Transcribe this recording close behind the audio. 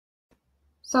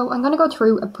So I'm going to go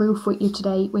through a proof with you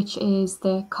today, which is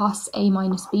the cos A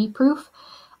minus B proof.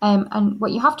 And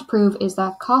what you have to prove is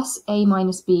that cos A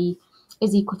minus B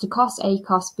is equal to cos A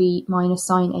cos B minus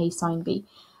sine A sine B.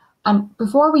 And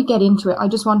before we get into it, I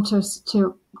just want us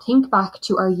to think back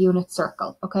to our unit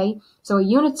circle, okay? So a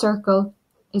unit circle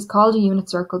is called a unit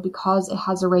circle because it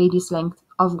has a radius length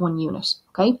of 1 unit,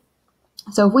 okay?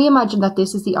 So if we imagine that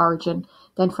this is the origin,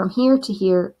 then from here to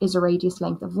here is a radius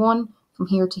length of 1, from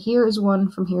here to here is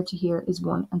 1, from here to here is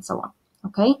 1, and so on,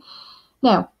 okay?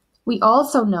 Now, we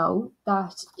also know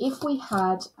that if we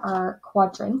had our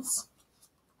quadrants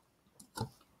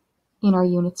in our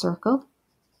unit circle,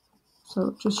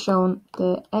 so just showing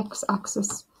the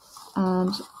x-axis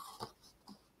and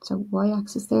so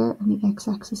y-axis there and the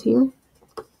x-axis here.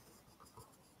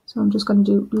 So I'm just going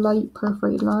to do light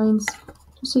perforated lines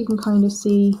just so you can kind of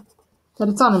see that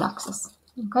it's on an axis,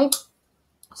 okay?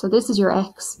 So this is your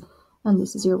x and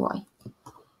this is your y.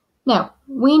 Now,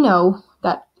 we know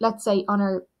that, let's say on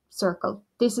our circle,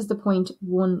 this is the point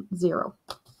 1, 0.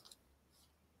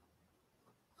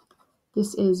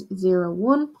 This is 0,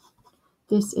 1.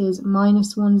 This is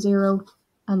minus 1, 0.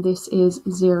 And this is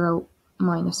 0,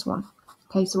 minus 1.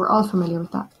 Okay, so we're all familiar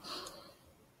with that.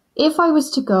 If I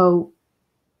was to go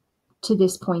to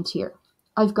this point here,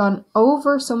 I've gone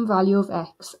over some value of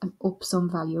x and up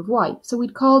some value of y. So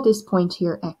we'd call this point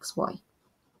here xy.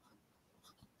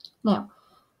 Now,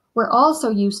 we're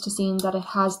also used to seeing that it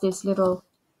has this little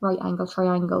right angle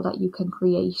triangle that you can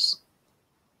create.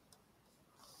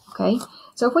 Okay,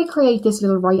 so if we create this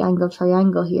little right angle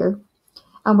triangle here,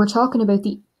 and we're talking about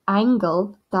the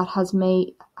angle that has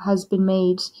been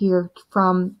made here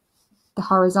from the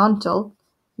horizontal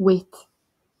with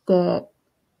the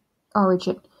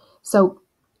origin. So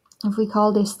if we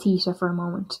call this theta for a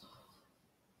moment,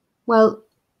 well,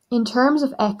 in terms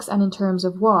of x and in terms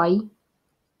of y,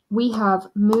 we have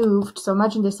moved, so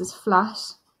imagine this is flat,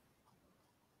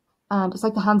 and it's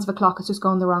like the hands of a clock, it's just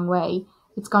going the wrong way.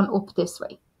 It's gone up this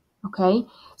way, okay?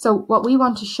 So what we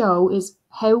want to show is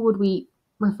how would we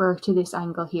refer to this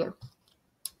angle here.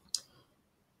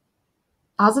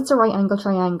 As it's a right angle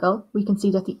triangle, we can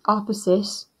see that the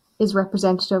opposite is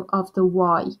representative of the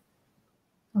y.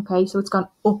 Okay, so it's gone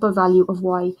up a value of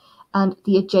y, and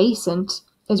the adjacent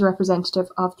is representative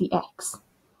of the x.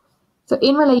 So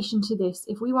in relation to this,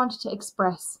 if we wanted to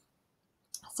express,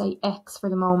 say, x for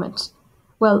the moment,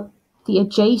 well, the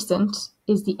adjacent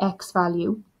is the x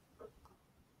value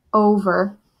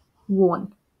over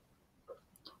 1.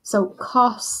 So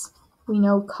cos, we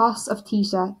know cos of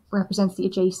theta represents the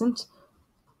adjacent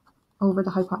over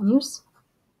the hypotenuse.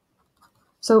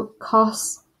 So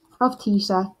cos of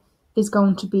theta is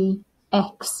going to be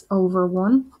x over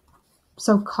 1.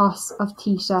 So cos of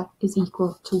theta is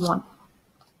equal to 1.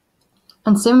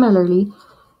 And similarly,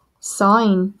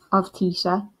 sine of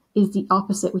theta is the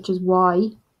opposite, which is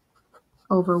y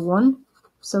over 1.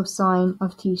 So sine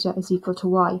of theta is equal to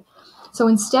y. So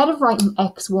instead of writing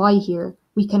xy here,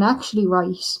 we can actually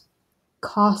write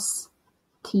cos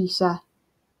theta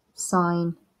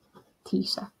sine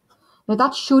theta. Now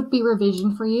that should be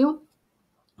revision for you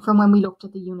from when we looked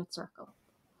at the unit circle.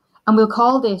 And we'll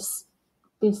call this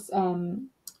we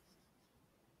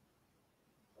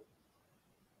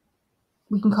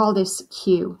can call this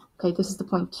Q. Okay, this is the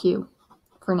point Q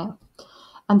for now.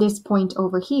 And this point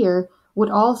over here would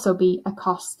also be a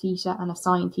cos theta and a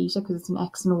sine theta because it's an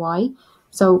x and a y.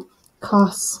 So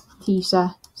cos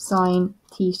theta sine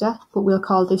theta, but we'll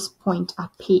call this point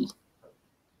at P.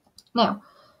 Now,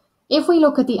 if we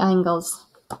look at the angles,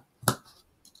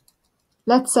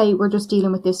 let's say we're just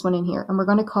dealing with this one in here, and we're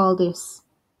going to call this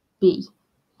B.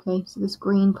 Okay, so this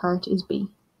green part is B.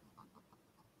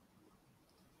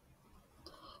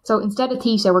 So instead of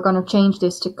theta, we're going to change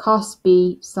this to cos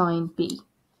B sine B.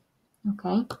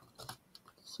 Okay,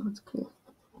 so it's clear.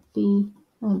 B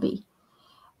and B.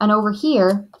 And over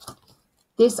here,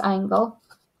 this angle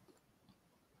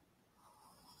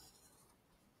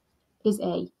is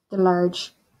A, the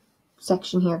large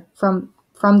section here. From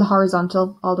the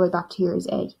horizontal all the way back to here is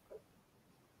A.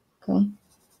 Okay,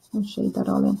 I'll shade that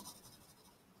all in.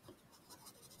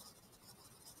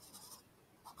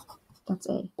 That's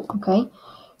A, okay?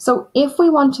 So if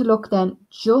we want to look then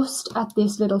just at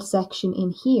this little section in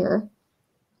here,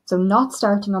 so not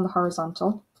starting on the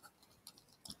horizontal,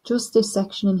 just this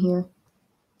section in here,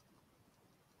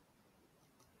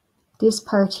 this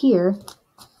part here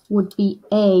would be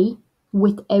A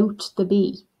without the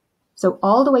B. So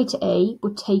all the way to A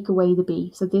would take away the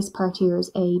B. So this part here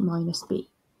is A minus B.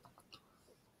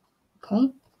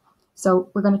 Okay,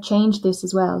 so we're going to change this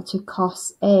as well to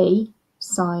cos A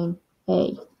sine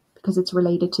A, because it's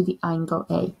related to the angle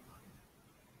A.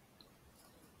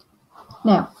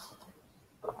 Now,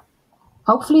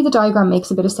 hopefully the diagram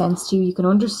makes a bit of sense to you. You can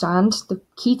understand. The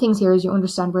key things here is you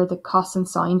understand where the cos and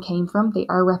sine came from. They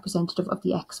are representative of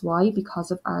the xy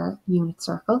because of our unit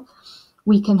circle.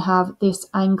 We can have this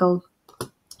angle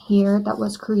here that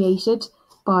was created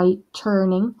by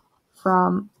turning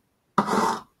from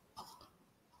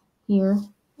here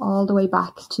all the way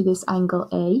back to this angle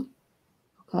A.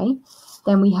 Okay,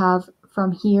 then we have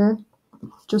from here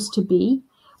just to B.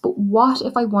 But what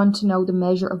if I want to know the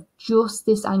measure of just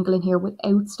this angle in here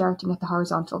without starting at the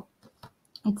horizontal?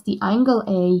 It's the angle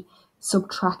A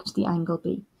subtract the angle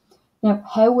B. Now,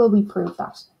 how will we prove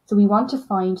that? So we want to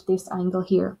find this angle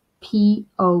here,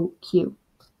 POQ,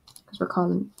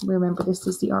 because remember this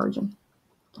is the origin.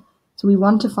 So we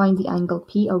want to find the angle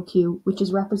POQ, which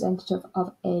is representative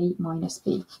of A minus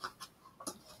B.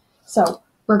 So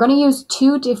we're going to use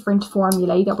two different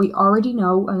formulae that we already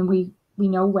know and we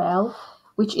know well,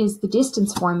 which is the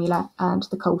distance formula and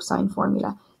the cosine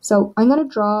formula. So I'm going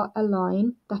to draw a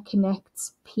line that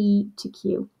connects P to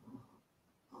Q.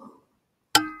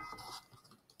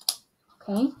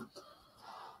 Okay,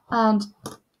 and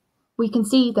we can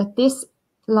see that this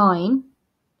line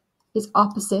is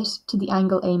opposite to the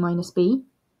angle A minus B.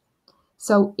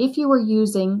 So if you were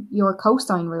using your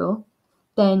cosine rule,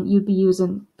 then you'd be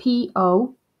using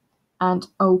PO and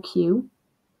OQ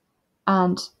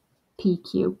and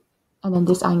PQ, and then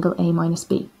this angle A minus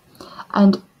B.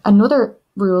 And another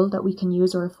rule that we can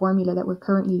use, or a formula that we're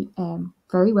currently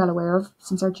very well aware of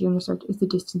since our junior cert, is the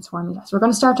distance formula. So we're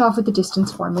going to start off with the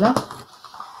distance formula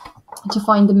to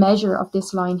find the measure of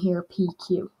this line here,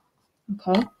 PQ.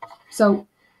 Okay, so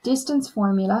distance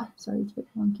formula, sorry, it's a bit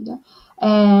wonky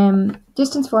there.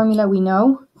 Distance formula we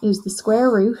know is the square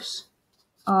root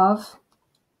of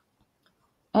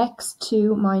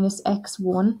x2 minus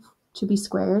x1 to be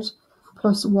squared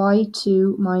plus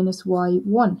y2 minus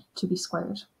y1 to be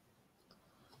squared.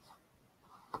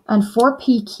 And for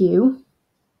PQ,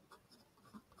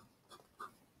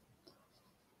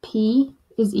 P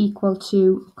is equal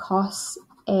to cos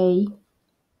A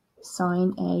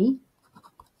sine A.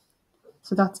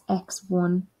 So that's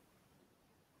x1,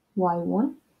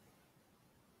 y1.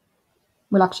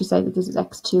 We'll actually say that this is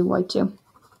x2, y2,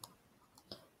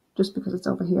 just because it's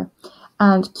over here.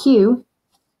 And Q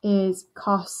is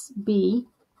cos B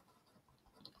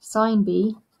sine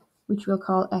B, which we'll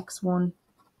call x1,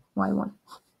 y1.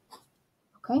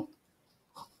 Okay?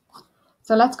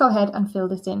 So let's go ahead and fill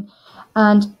this in.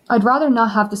 And I'd rather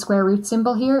not have the square root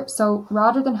symbol here. So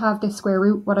rather than have the square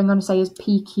root, what I'm going to say is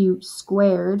PQ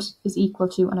squared is equal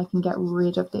to, and I can get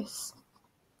rid of this.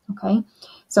 Okay?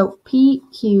 So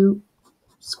PQ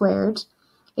squared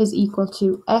is equal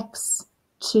to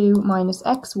x2 minus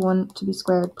x1 to be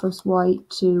squared plus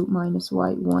y2 minus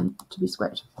y1 to be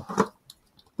squared,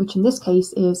 which in this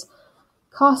case is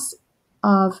cos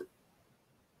of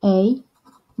A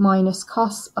minus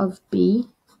cos of B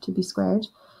to be squared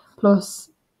plus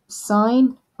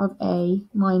sine of A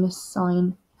minus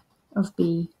sine of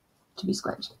B to be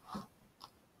squared.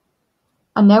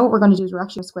 And now what we're going to do is we're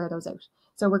actually going to square those out.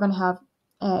 So we're going to have,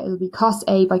 it'll be cos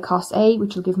A by cos A,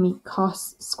 which will give me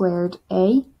cos squared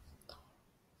A,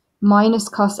 minus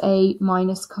cos A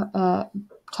minus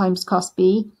times cos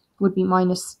B would be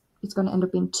minus, it's going to end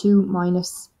up being 2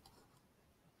 minus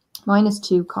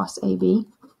 2 cos AB.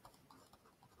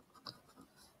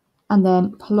 And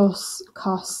then plus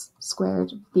cos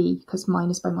squared B, because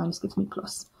minus by minus gives me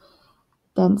plus.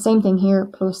 Then same thing here,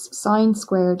 plus sine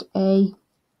squared A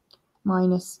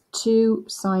minus 2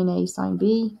 sine A sine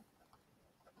B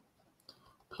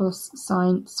plus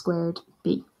sine squared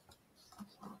B.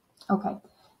 Okay,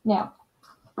 now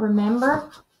remember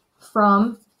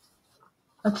from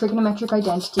our trigonometric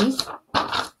identities,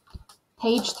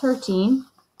 page 13,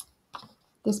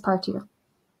 this part here.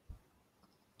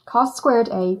 Cos squared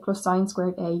A plus sine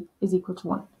squared A is equal to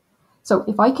 1. So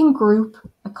if I can group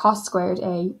a cos squared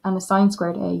A and a sine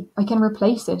squared A, I can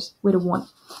replace it with a 1.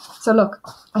 So look,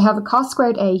 I have a cos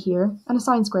squared A here and a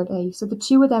sine squared A. So the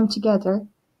two of them together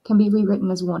can be rewritten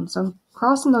as 1. So I'm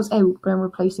crossing those out, but I'm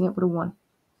replacing it with a 1.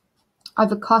 I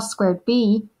have a cos squared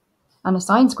B and a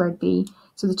sine squared B.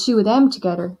 So the two of them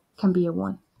together can be a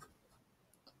 1.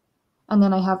 And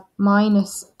then I have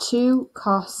minus 2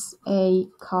 cos A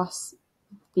cos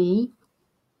B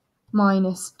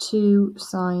minus 2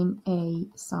 sine A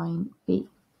sine B.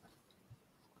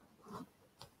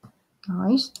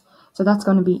 Alright, so that's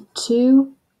going to be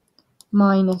 2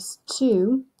 minus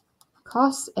 2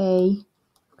 cos A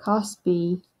cos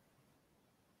B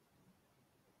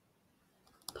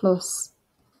plus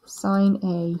sine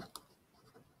A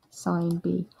sine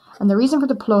B. And the reason for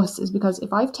the plus is because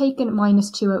if I've taken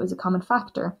minus 2 out as a common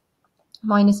factor,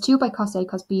 Minus 2 by cos A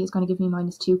cos B is going to give me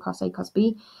minus 2 cos A cos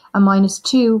B. And minus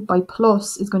 2 by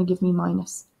plus is going to give me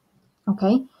minus.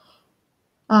 Okay?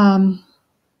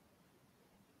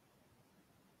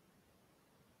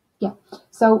 Yeah,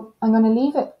 so I'm going to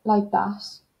leave it like that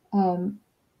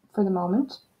for the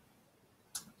moment.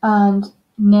 And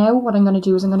now what I'm going to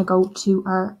do is I'm going to go to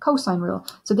our cosine rule.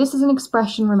 So this is an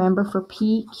expression, remember, for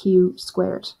PQ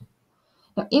squared.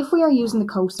 Now, if we are using the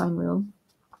cosine rule,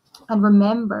 and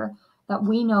remember that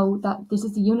we know that this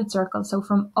is the unit circle, so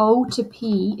from O to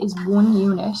P is 1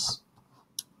 unit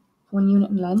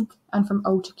in length, and from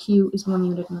O to Q is 1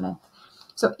 unit in length.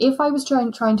 So if I was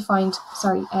trying to find,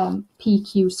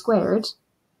 PQ squared,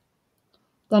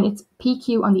 then it's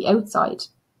PQ on the outside,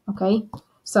 okay?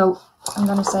 So I'm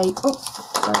going to say,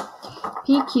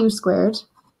 PQ squared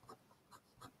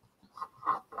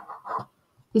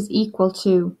is equal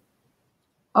to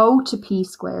O to P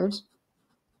squared,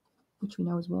 which we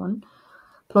know is 1,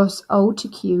 plus O to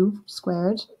Q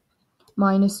squared,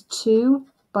 minus 2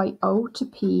 by O to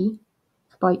P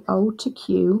by O to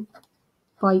Q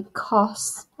by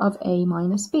cos of A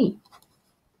minus B.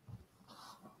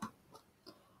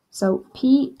 So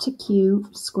P to Q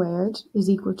squared is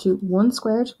equal to 1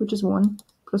 squared, which is 1,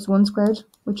 plus 1 squared,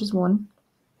 which is 1.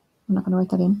 I'm not going to write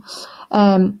that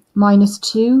in. Minus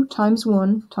 2 times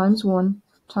 1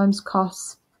 times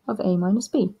cos of A minus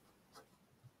B.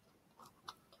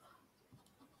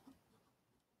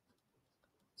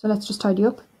 So let's just tidy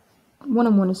up. 1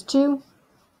 and 1 is 2.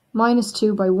 Minus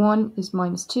 2 by 1 is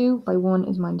minus 2. By 1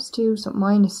 is minus 2. So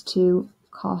minus 2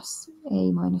 cos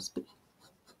A minus B.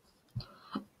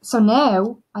 So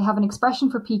now I have an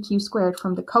expression for PQ squared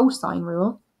from the cosine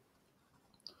rule.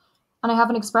 And I have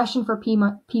an expression for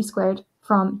P squared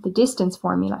from the distance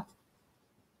formula.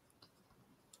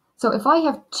 So if I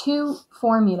have two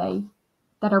formulae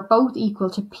that are both equal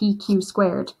to PQ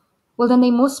squared, well then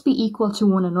they must be equal to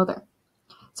one another.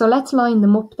 So let's line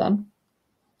them up then.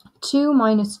 2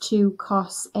 minus 2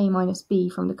 cos A minus B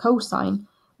from the cosine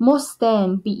must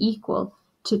then be equal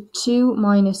to 2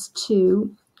 minus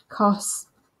 2 cos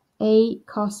A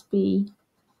cos B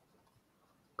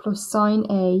plus sine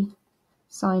A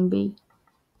sine B.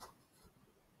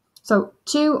 So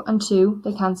 2 and 2,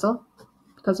 they cancel,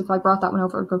 because if I brought that one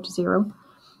over, it would go to 0.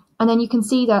 And then you can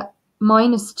see that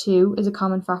minus 2 is a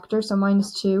common factor, so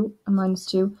minus 2 and minus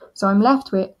 2. So I'm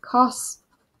left with cos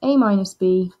A minus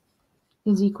B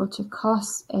is equal to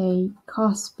cos A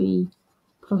cos B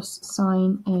plus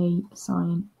sine A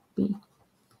sine B.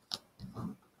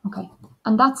 Okay,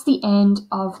 and that's the end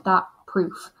of that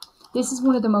proof. This is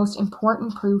one of the most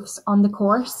important proofs on the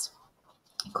course.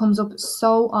 It comes up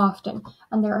so often,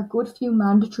 and there are a good few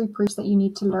mandatory proofs that you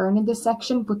need to learn in this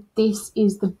section, but this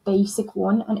is the basic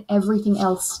one, and everything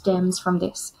else stems from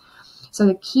this. So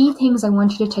the key things I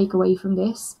want you to take away from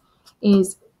this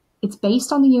is it's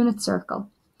based on the unit circle.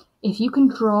 If you can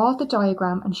draw the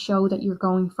diagram and show that you're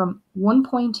going from one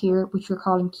point here, which you're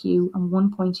calling Q, and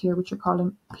one point here, which you're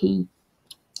calling P,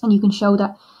 and you can show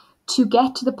that to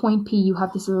get to the point P, you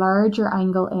have this larger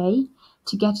angle A.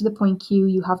 To get to the point Q,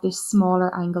 you have this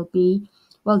smaller angle B.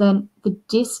 Well, then the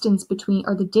distance between,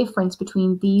 or the difference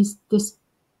between these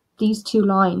two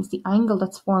lines, the angle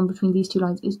that's formed between these two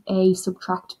lines is A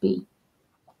subtract B.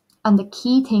 And the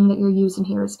key thing that you're using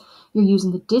here is you're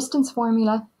using the distance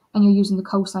formula and you're using the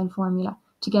cosine formula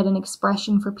to get an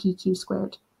expression for PQ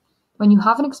squared. When you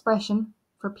have an expression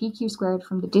for PQ squared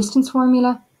from the distance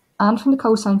formula and from the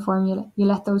cosine formula, you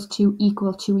let those two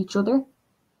equal to each other,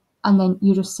 and then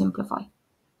you just simplify.